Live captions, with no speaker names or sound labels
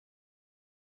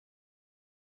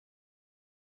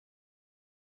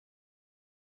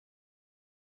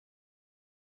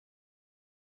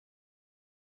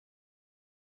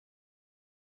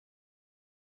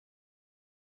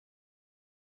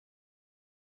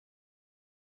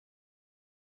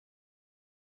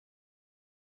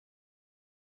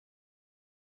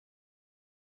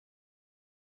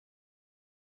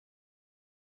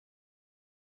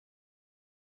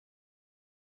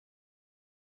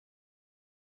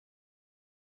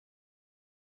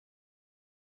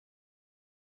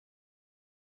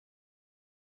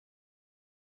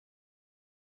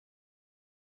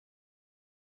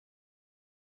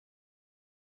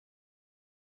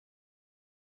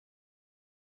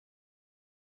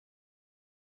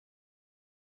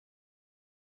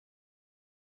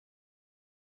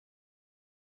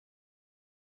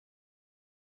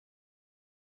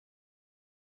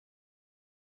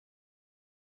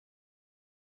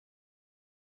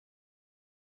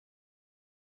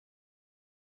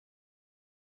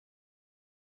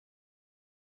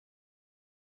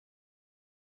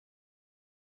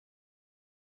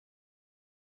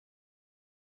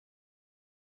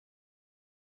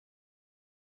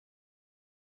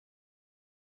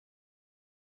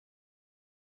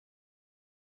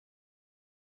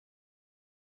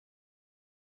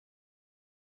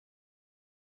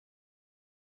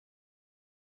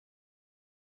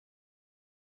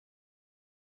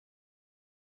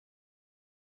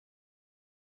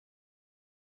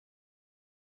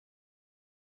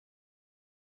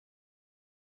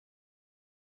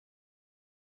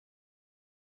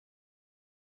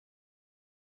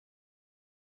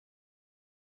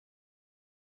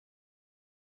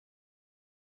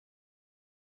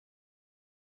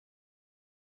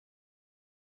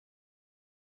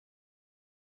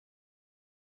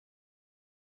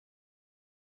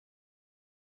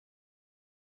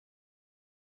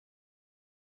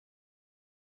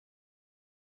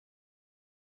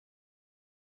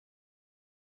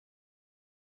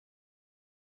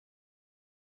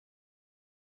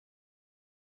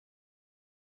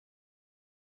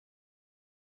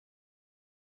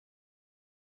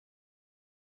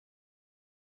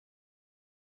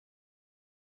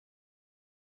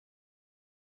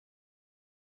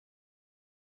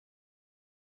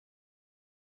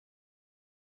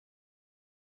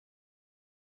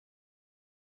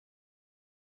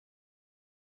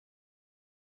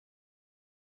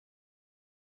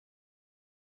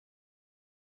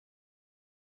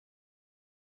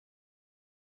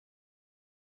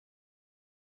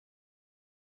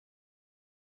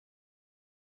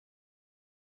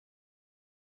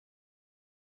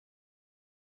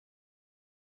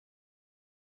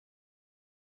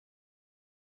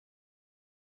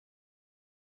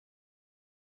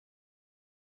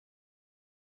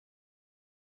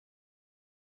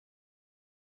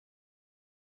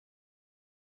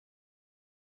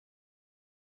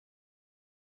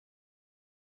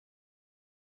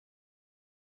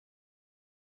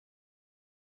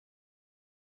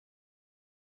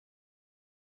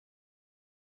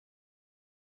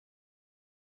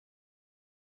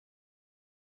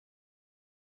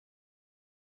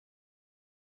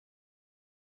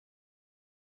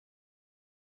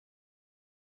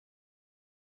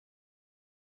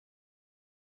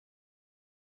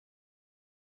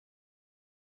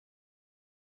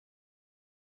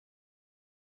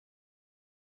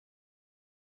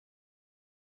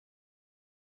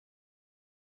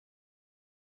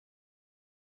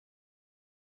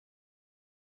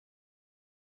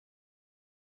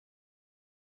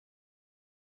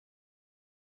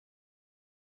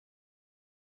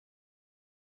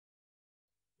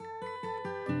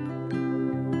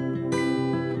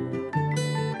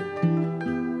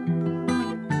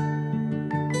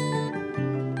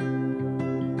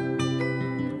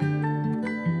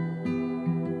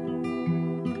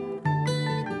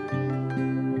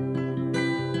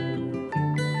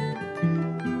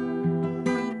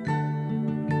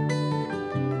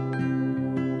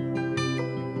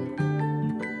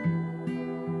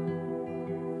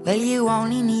Well, you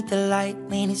only need the light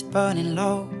when it's burning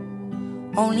low.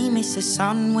 Only miss the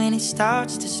sun when it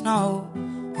starts to snow.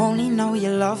 Only know you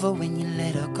love her when you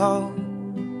let her go.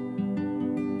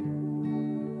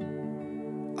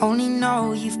 Only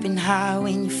know you've been high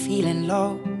when you're feeling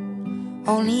low.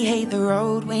 Only hate the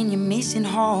road when you're missing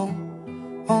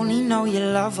home. Only know you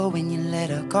love her when you let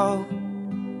her go.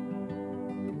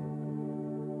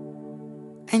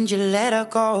 And you let her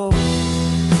go.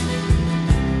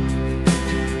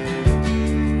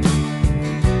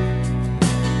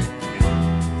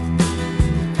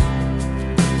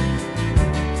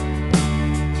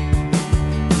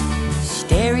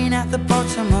 Staring at the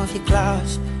bottom of your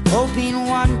glass, hoping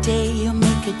one day you'll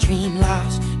make a dream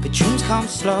last. But dreams come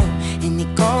slow and they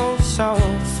go so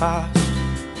fast.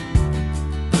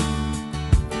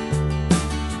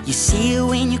 You see it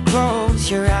when you close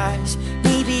your eyes.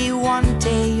 Maybe one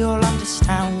day you'll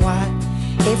understand why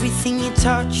everything you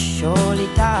touch surely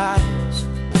dies.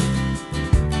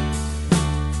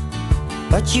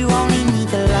 But you only need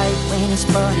the light when it's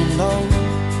burning low.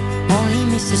 Only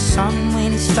miss the sun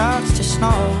when it starts to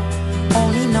snow.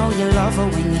 Only know you love her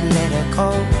when you let her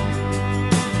go.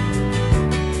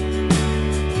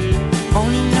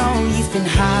 Only know you've been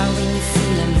high when you're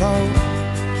feeling low.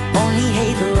 Only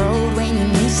hate the road when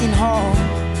you're missing home.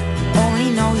 Only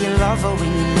know you love her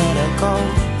when you let her go.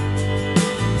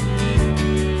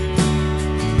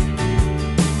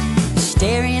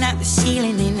 Staring at the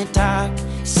ceiling in the dark,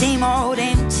 same old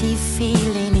empty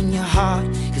feeling in your heart.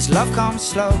 'Cause love comes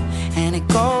slow and it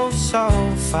goes so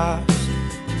fast.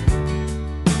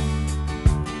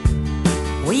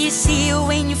 Well, you see her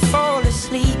when you fall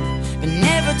asleep, but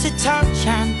never to touch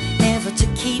and never to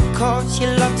keep. 'Cause you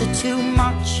loved her too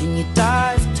much and you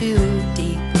dive too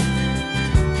deep.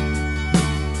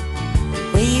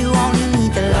 Well, you only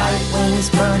need the light when it's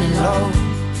burning low.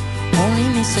 Only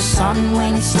miss the sun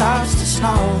when it starts to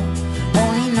snow.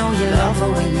 Only know you love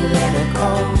her when you let her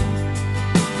go.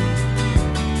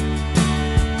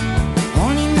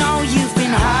 Only know you've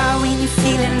been high when you're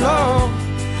feeling low.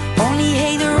 Only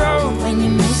hate the road when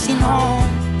you're missing home.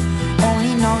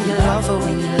 Only know you love her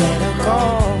when you let her go.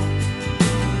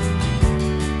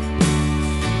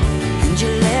 And you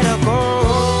let her go.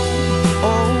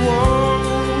 Oh, oh,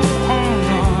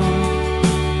 oh, oh.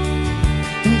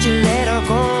 And you let her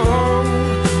go.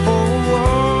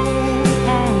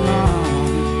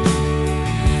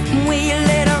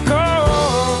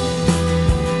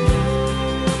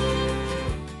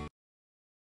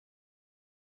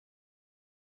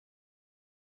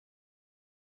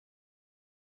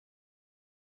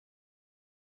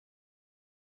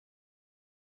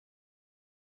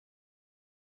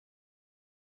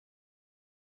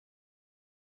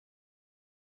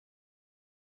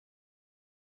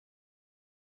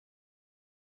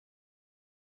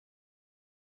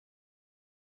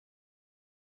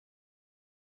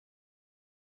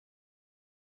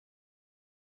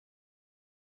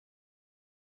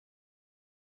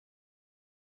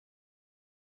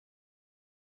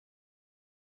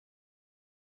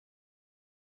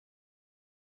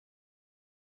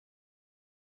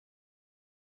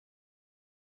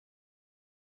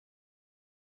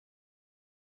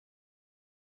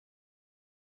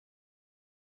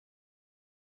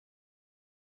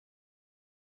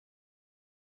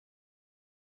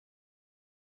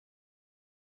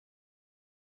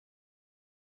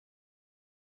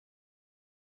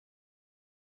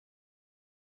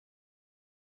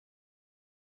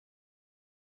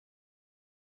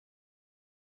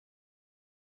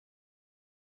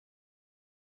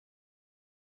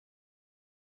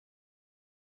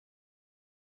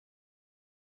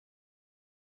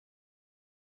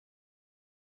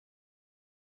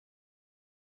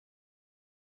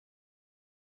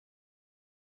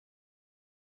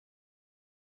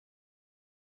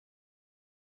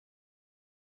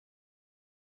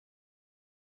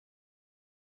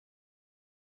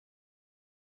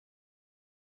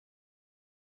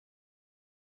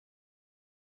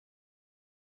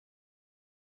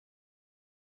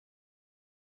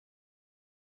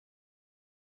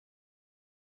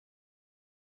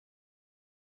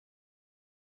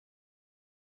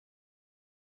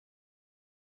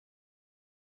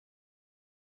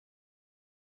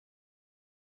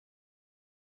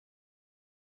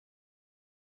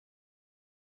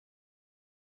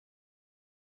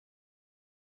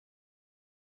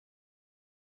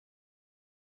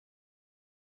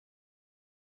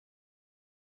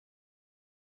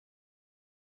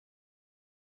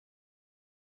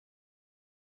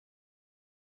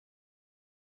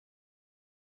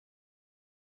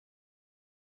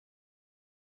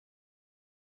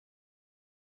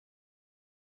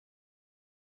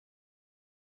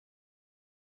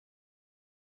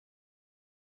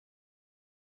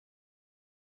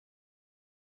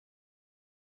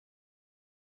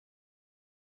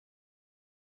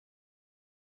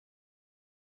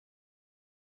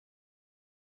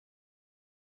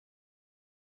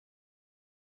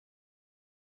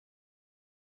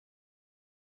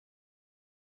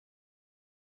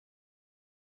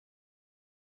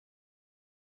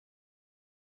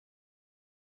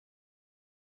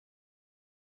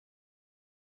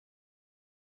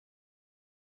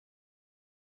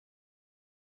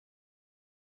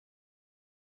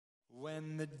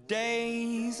 When the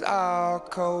days are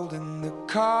cold and the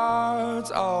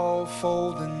cards all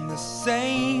fold and the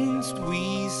saints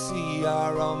we see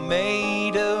are all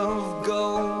made of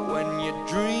gold, when your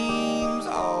dreams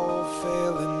all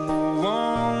fail and the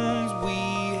ones we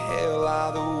hail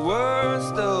are the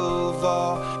worst of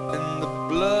all and the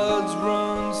bloods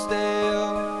run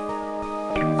stale,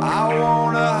 I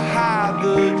wanna hide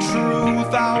the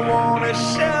truth, I wanna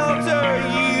shelter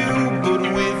you, but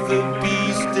with the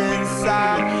beast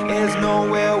inside, there's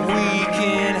nowhere we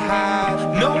can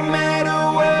hide. No matter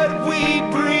what we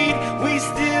breed, we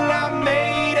still are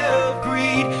made of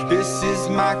greed. This is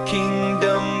my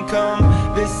kingdom come,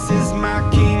 this is my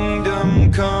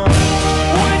kingdom come.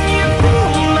 When you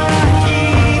feel my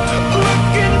heat,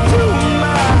 look into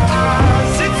my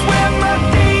eyes, it's where my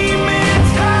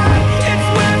demons hide, it's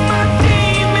where my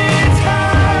demons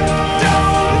hide.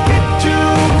 Don't get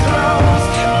too close,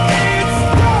 it's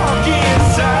dark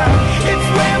inside, it's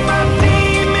where my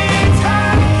demons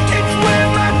hide, it's where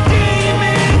my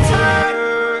demons hide.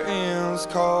 Curtains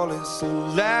call, it's the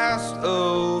last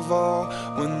of all.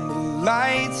 When the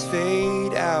lights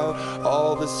fade out,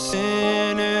 all the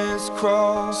sinners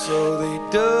crawl. So they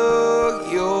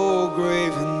dug your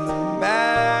grave and the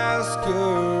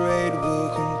masquerade will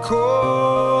come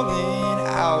calling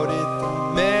out at the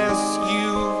mess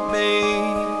you've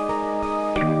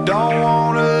made. Don't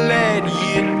wanna let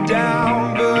you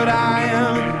down, but I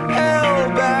am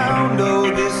hellbound. Oh,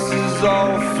 this is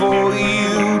all for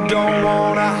you. Don't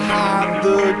wanna hide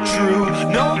the truth.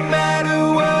 No matter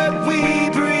what we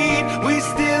breed, we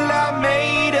still are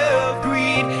made of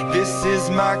greed. This is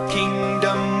my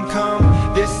kingdom come,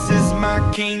 this is my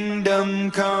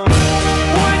kingdom come.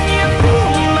 When you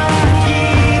feel my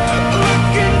heat,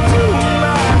 look into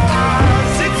my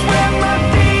eyes, it's where my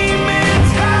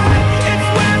demons hide, it's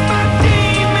where my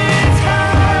demons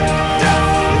hide.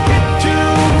 Don't get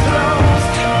too close,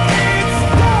 it's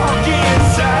dark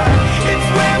inside, it's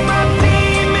where my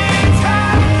demons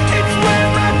hide, it's where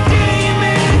my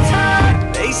demons hide.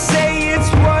 They say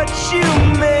it's what you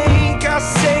make, I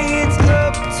say it's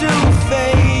up to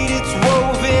fate. It's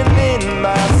woven in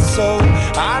my soul,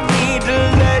 I need to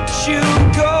let you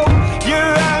go. Your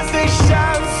eyes, they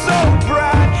shine so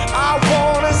bright, I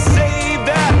wanna save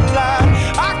that light.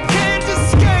 I can't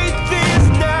escape this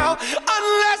now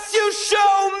unless you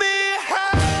show me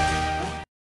how.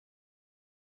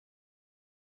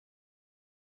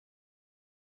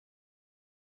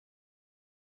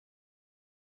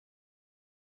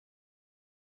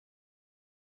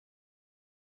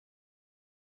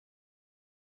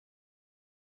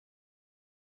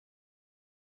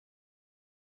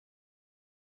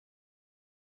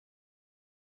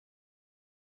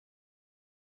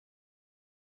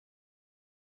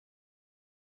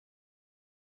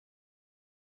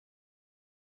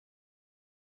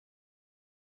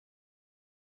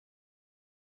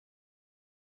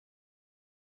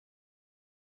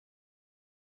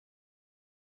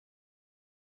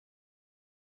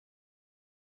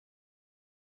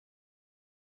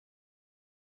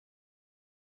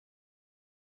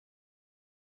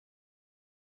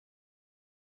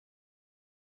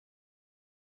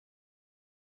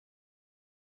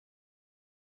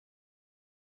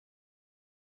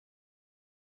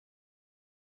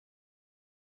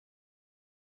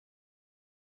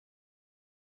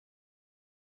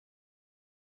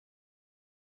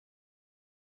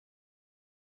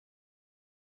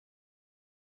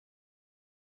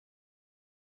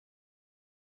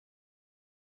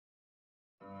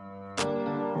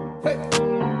 Hey.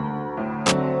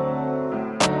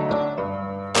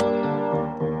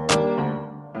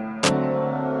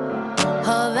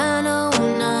 Havana,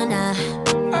 ooh, nah, nah.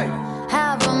 Hey.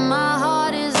 Half of my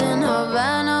heart is in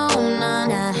Havana, ooh, nah,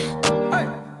 nah. Hey.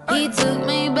 He took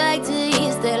me back to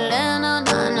East Atlanta,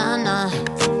 nah, nah, nah.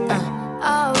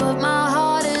 All of my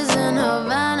heart is in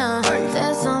Havana. Hey.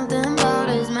 There's something about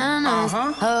his manners.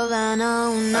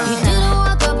 Havana, ooh, nah. He He didn't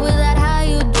walk up with that, how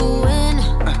you doing?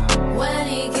 When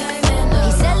he came in the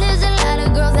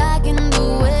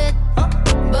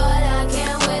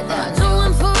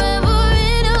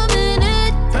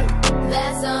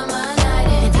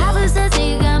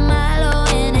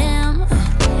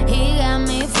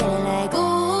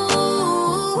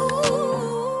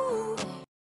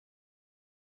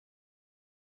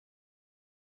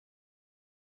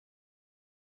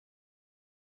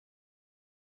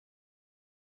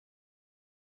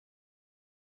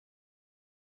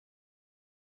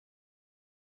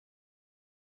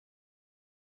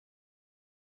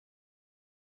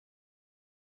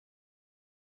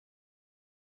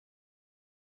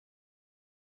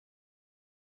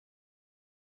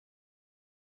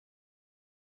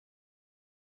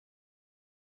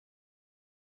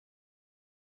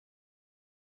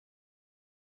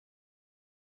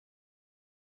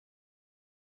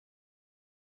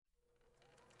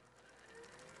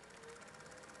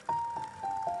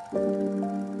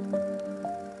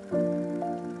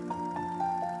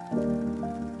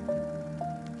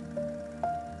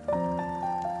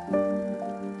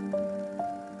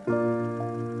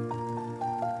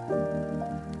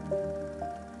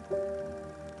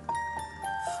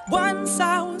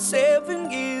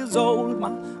years old, my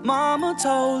mama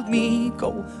told me,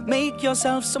 go make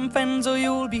yourself some friends or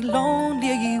you'll be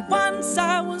lonely. Once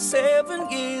I was 7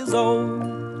 years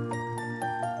old.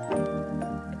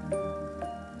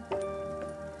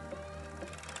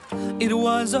 It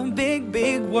was a big,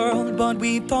 big world, but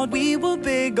we thought we were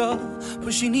bigger,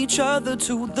 pushing each other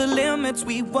to the limits.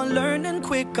 We were learning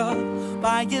quicker.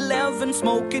 By 11,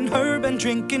 smoking herb and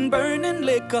drinking burning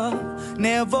liquor.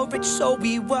 Never rich, so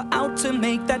we were out to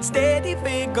make that steady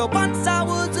figure. Once I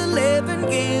was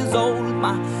 11 years old,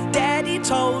 my daddy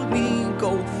told me,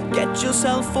 go get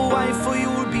yourself a wife or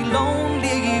you'll be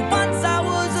lonely. Once I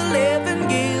was 11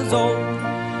 years old.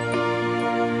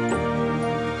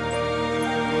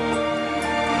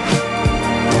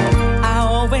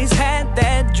 Always had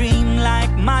that dream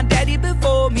like my daddy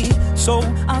before me. So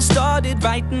I started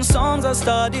writing songs, I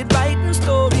started writing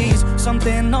stories.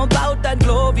 Something about that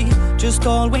glory just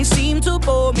always seemed to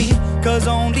bore me, 'cause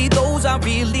only those I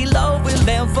really love will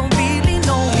ever really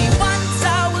know me. Once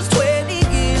I was 20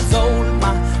 years old,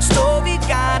 my story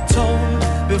got told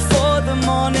before the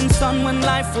morning sun when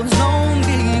life was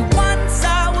lonely. Once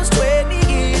I was 20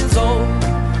 years old.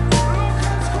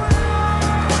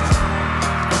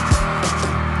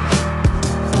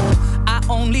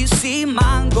 Only see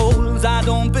my goals, I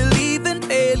don't believe in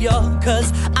failure,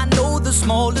 'cause I know the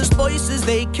smallest voices,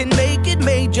 they can make it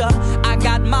major. I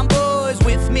got my boys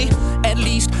with me, at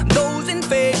least those in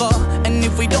favor. And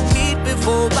if we don't meet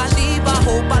before I leave, I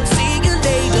hope I'll see you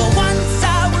later. Once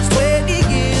I was 20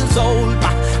 years old,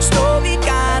 my story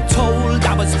got told.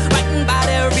 I was writing about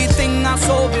everything I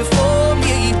saw before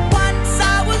me. Once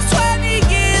I was 20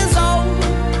 years old.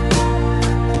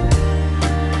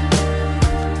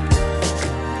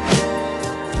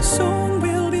 Soon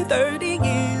we'll be 30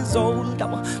 years old.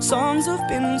 Our songs have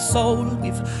been sold.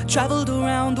 We've traveled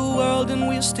around the world and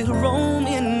we're still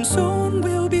roaming. Soon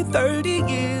we'll be 30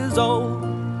 years old.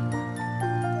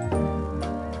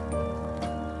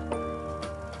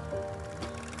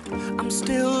 I'm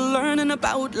still learning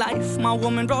about life. My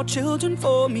woman brought children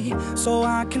for me, so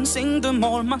I can sing them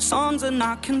all my songs and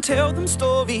I can tell them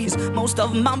stories. Most of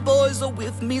my boys are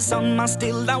with me, some are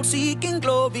still out seeking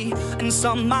glory, and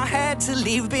some I had to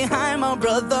leave behind. My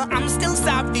brother, I'm still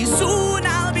sorry. Soon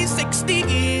I'll be 60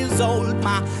 years old.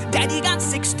 My daddy got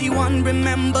 61.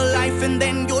 Remember life and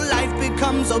then your life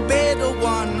becomes a better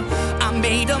one. I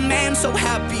made a man so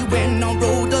happy when I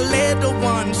wrote a letter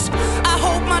once. I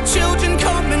hope my children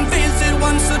come and visit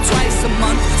once or twice a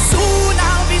month. Soon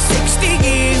I'll be 60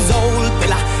 years old.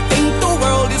 Will I think the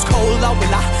world is cold, or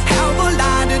will I have a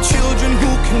lot of children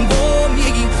who can warm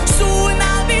me? Soon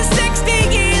I'll be 60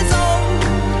 years old.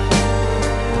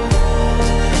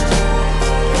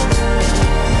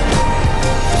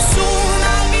 Soon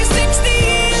I'll be 60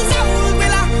 years old.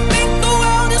 Will I think the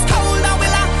world is cold, or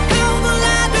will I have a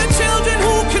lot of children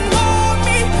who can warm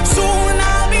me? Soon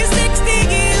I'll be 60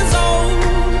 years old.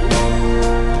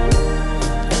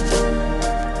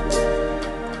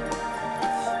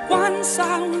 Once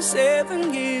I was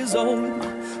 7 years old, my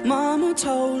mama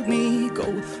told me, go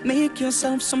make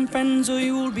yourself some friends or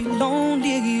you'll be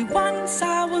lonely. Once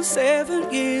I was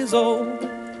 7 years old.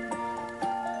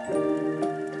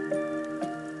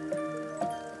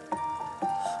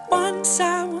 Once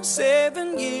I was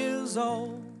 7 years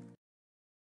old.